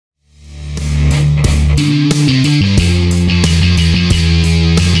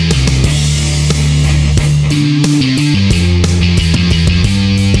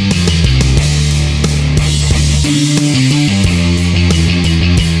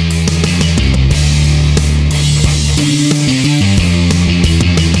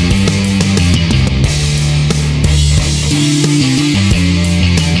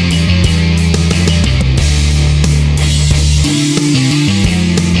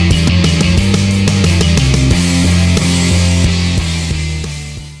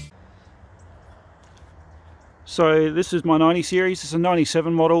So this is my 90 series. It's a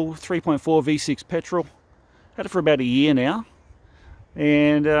 97 model, 3.4 V6 petrol. Had it for about a year now.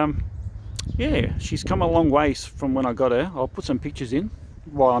 And yeah, she's come a long ways from when I got her. I'll put some pictures in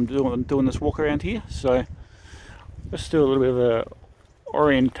while I'm doing this walk around here. So let's do a little bit of a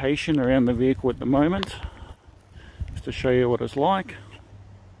orientation around the vehicle at the moment, just to show you what it's like.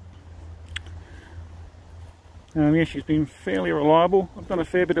 Yeah, she's been fairly reliable. I've done a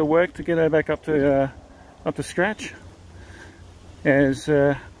fair bit of work to get her back up to scratch, as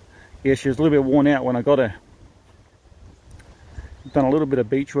yeah, she was a little bit worn out when I got her. I've done a little bit of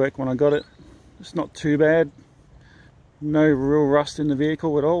beach work when I got it. It's not too bad. No real rust in the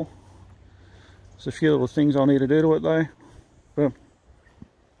vehicle at all. There's a few little things I'll need to do to it though. But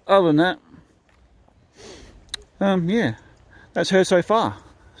other than that, yeah, that's her so far.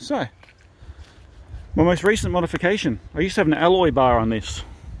 So, my most recent modification. I used to have an alloy bar on this,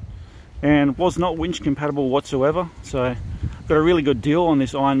 and was not winch compatible whatsoever. So, I've got a really good deal on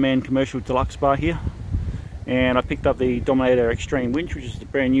this Ironman Commercial Deluxe bar here. And I picked up the Dominator Extreme winch, which is the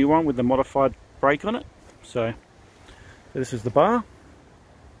brand new one with the modified brake on it. So this is the bar.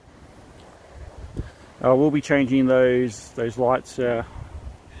 I will be changing those lights down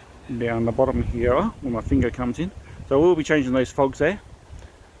the bottom here where my finger comes in. So I will be changing those fogs there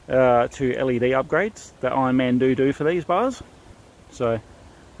to LED upgrades that Ironman do for these bars. So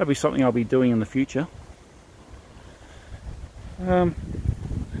that'll be something I'll be doing in the future.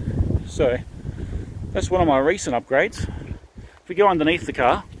 So that's one of my recent upgrades. If we go underneath the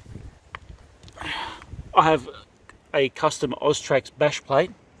car, I have a custom OzTrax bash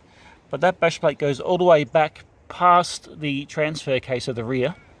plate, but that bash plate goes all the way back past the transfer case of the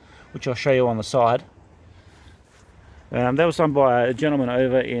rear, which I'll show you on the side. That was done by a gentleman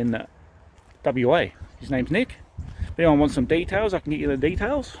over in WA. His name's Nick. If anyone wants some details, I can get you the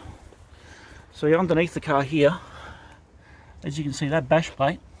details. So you're underneath the car here. As you can see, that bash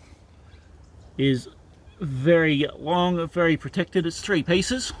plate is very long, very protected. It's 3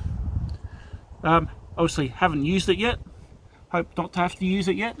 pieces. Obviously haven't used it yet. Hope not to have to use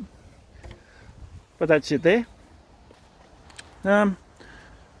it yet. But that's it there.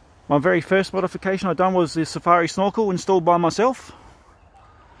 My very first modification I done was the Safari snorkel installed by myself.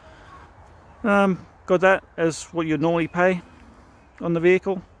 Got that as what you'd normally pay on the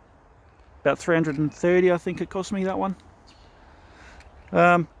vehicle. About 330 I think it cost me, that one.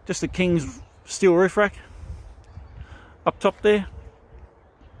 Just a King's steel roof rack up top there.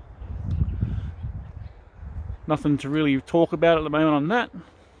 Nothing to really talk about at the moment on that.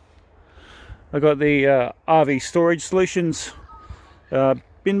 I got the RV Storage Solutions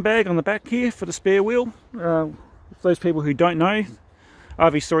bin bag on the back here for the spare wheel. For those people who don't know,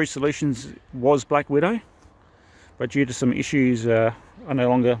 RV Storage Solutions was Black Widow, but due to some issues are no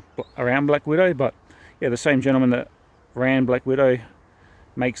longer around Black Widow. But yeah, the same gentleman that ran Black Widow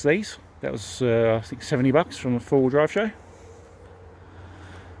makes these. That was I think $70 from the 4-wheel drive show.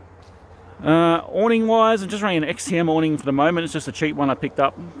 Awning wise, I'm just running an XTM awning for the moment. It's just a cheap one I picked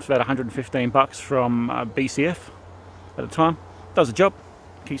up. It's about $115 from BCF at the time. Does the job,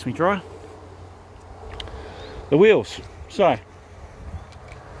 keeps me dry. The wheels. So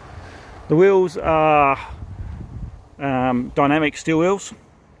the wheels are dynamic steel wheels.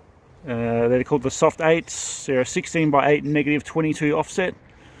 They're called the Soft 8s. They're a 16x8 -22 offset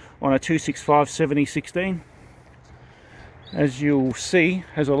on a 265/70/16. As you'll see,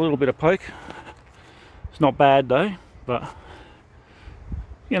 has a little bit of poke. It's not bad though, but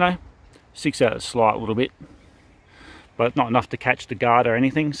you know, sticks out a slight little bit, but not enough to catch the guard or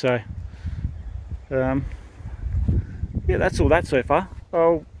anything. So yeah, that's all that so far.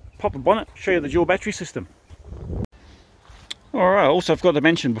 I'll pop the bonnet, show you the dual battery system. Alright, also I forgot to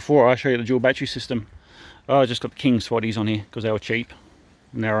mention before I show you the dual battery system, I just got the King swatties on here because they were cheap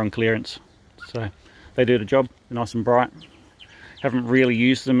and they were on clearance. So they do the job. They're nice and bright. Haven't really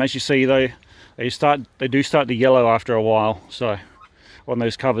used them. As you see though, they do start to yellow after a while. So on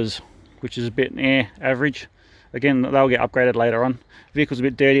those covers, which is a bit average. Again, they'll get upgraded later on. Vehicle's a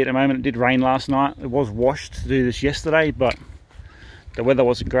bit dirty at the moment. It did rain last night. It was washed to do this yesterday, but the weather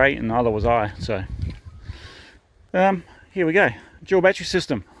wasn't great and neither was I. So here we go, dual battery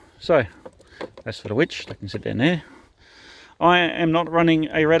system. So that's for the witch, they can sit down there. I am not running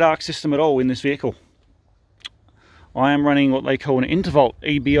a red arc system at all in this vehicle. I am running what they call an Intervolt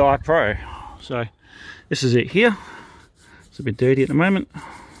EBI Pro. So this is it here. It's a bit dirty at the moment.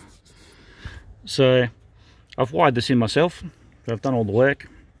 So I've wired this in myself. I've done all the work.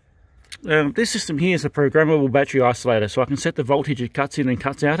 This system here is a programmable battery isolator, so I can set the voltage it cuts in and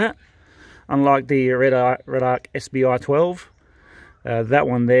cuts out at. Unlike the Red Arc SBI 12, that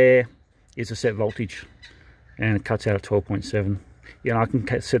one there is a set voltage. and it cuts out at 12.7. You know, I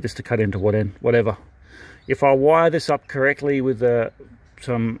can set this to cut into whatever. If I wire this up correctly with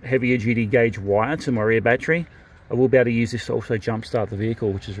some heavier duty gauge wire to my rear battery, I will be able to use this to also jump start the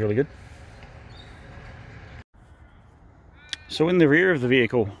vehicle, which is really good. So in the rear of the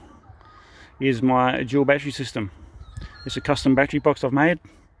vehicle is my dual battery system. It's a custom battery box I've made.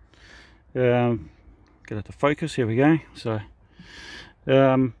 Get it to focus, here we go. So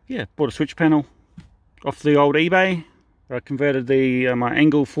yeah, bought a switch panel off the old eBay. I converted my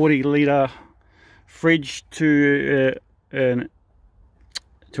Angle 40 litre fridge to an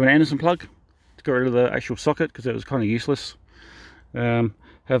Anderson plug to get rid of the actual socket because it was kind of useless.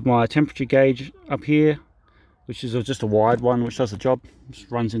 Have my temperature gauge up here, which is just a wired one, which does the job.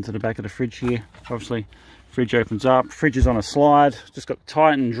 Just runs into the back of the fridge here. Obviously, fridge opens up. Fridge is on a slide. Just got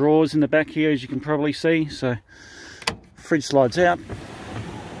tightened drawers in the back here, as you can probably see. So, fridge slides out.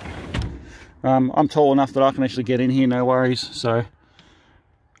 I'm tall enough that I can actually get in here, no worries. So,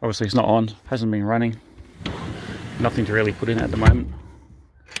 obviously it's not on, hasn't been running. Nothing to really put in at the moment.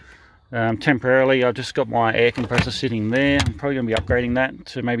 Temporarily, I've just got my air compressor sitting there. I'm probably going to be upgrading that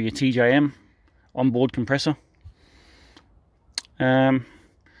to maybe a TJM onboard compressor.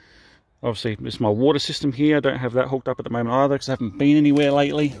 Obviously, this is my water system here. I don't have that hooked up at the moment either because I haven't been anywhere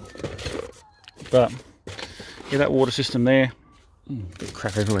lately. But yeah, that water system there. Bit of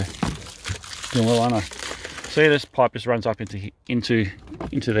crap everywhere. Doing well, aren't I? See, this pipe just runs up into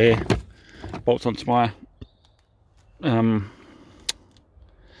there, bolts onto my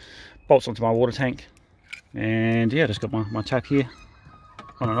water tank, and yeah, just got my tap here,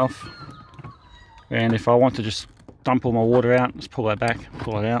 on and off. And if I want to just dump all my water out, just pull that back,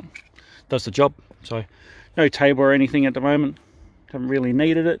 pull it out, does the job. So no table or anything at the moment, haven't really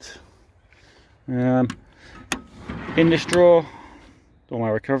needed it. In this drawer, all my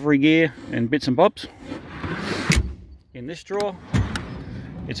recovery gear and bits and bobs. In this drawer,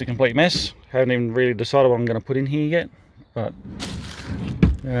 it's a complete mess. Haven't even really decided what I'm going to put in here yet, but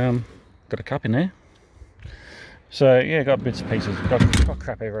got a cup in there. So yeah, got bits and pieces, got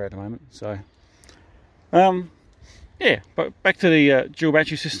crap everywhere at the moment. So yeah, but back to the dual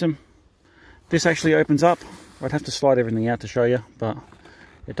battery system. This actually opens up. I'd have to slide everything out to show you, but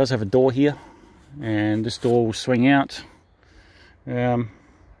it does have a door here, and this door will swing out to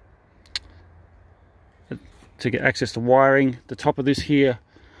get access to wiring. The top of this here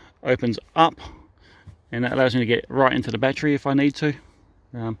opens up, and that allows me to get right into the battery if I need to.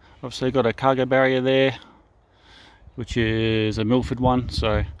 Obviously got a cargo barrier there, which is a Milford one,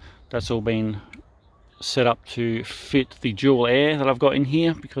 so that's all been set up to fit the dual air that I've got in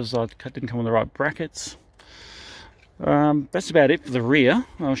here because I didn't come with the right brackets. That's about it for the rear.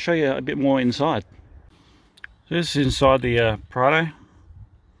 I'll show you a bit more inside. So this is inside the Prado.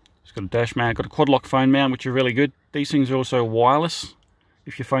 It's got a dash mount, got a quad lock phone mount, which are really good. These things are also wireless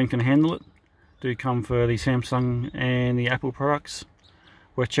if your phone can handle it. Do come for the Samsung and the Apple products.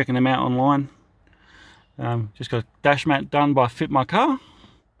 Worth checking them out online. Just got a dash mat done by Fit My Car.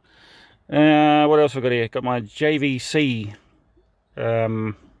 What else have I got here? Got my JVC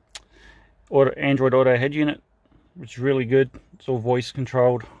Android Auto head unit, which is really good. It's all voice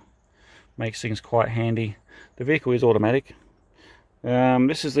controlled. Makes things quite handy. The vehicle is automatic.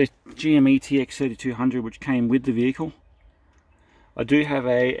 This is the GME TX3200, which came with the vehicle. I do have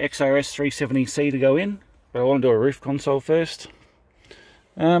a XRS 370C to go in, but I want to do a roof console first.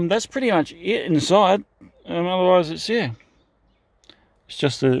 That's pretty much it inside. Otherwise, it's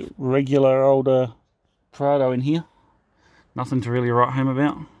just a regular old Prado in here. Nothing to really write home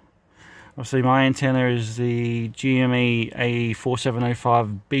about. Obviously, my antenna is the GME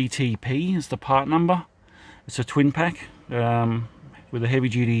A4705 BTP is the part number. It's a twin pack with a heavy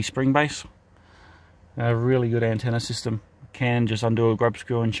duty spring base. A really good antenna system. Can just undo a grub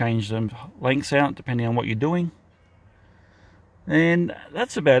screw and change the lengths out depending on what you're doing. And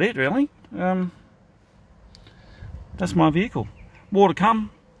that's about it, really. That's my vehicle. More to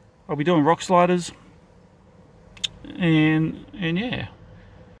come. I'll be doing rock sliders. And yeah.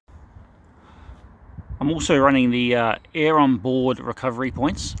 I'm also running the Aironboard recovery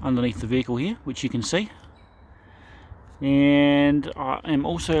points underneath the vehicle here, which you can see. And I am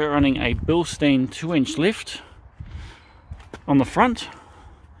also running a Bilstein 2-inch lift on the front.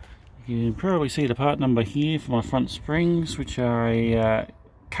 You can probably see the part number here for my front springs, which are a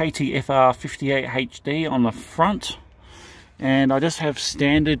KTFR 58HD on the front. And I just have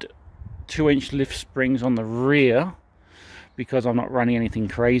standard 2-inch lift springs on the rear because I'm not running anything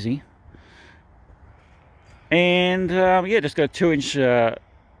crazy. And yeah, just got a 2-inch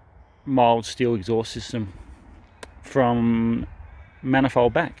mild steel exhaust system from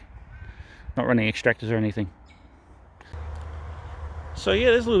manifold back. Not running extractors or anything. So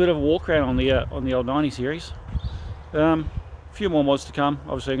yeah, there's a little bit of a walk around on the old 90 series. A few more mods to come.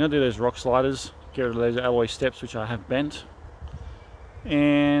 Obviously I'm going to do those rock sliders, get rid of those alloy steps which I have bent,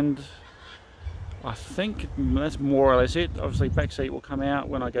 and I think that's more or less it. Obviously back seat will come out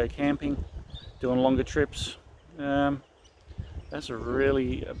when I go camping, doing longer trips. That's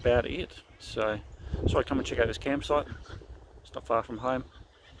really about it. So I come and check out this campsite. It's not far from home.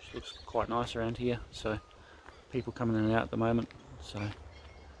 It looks quite nice around here. So people coming in and out at the moment. So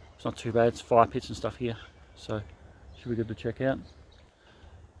it's not too bad. It's fire pits and stuff here. So should be good to check out.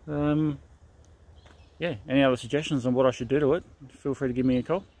 Yeah, any other suggestions on what I should do to it, feel free to give me a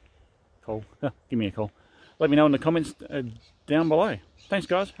call. Give me a call. Let me know in the comments down below. Thanks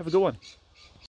guys, have a good one.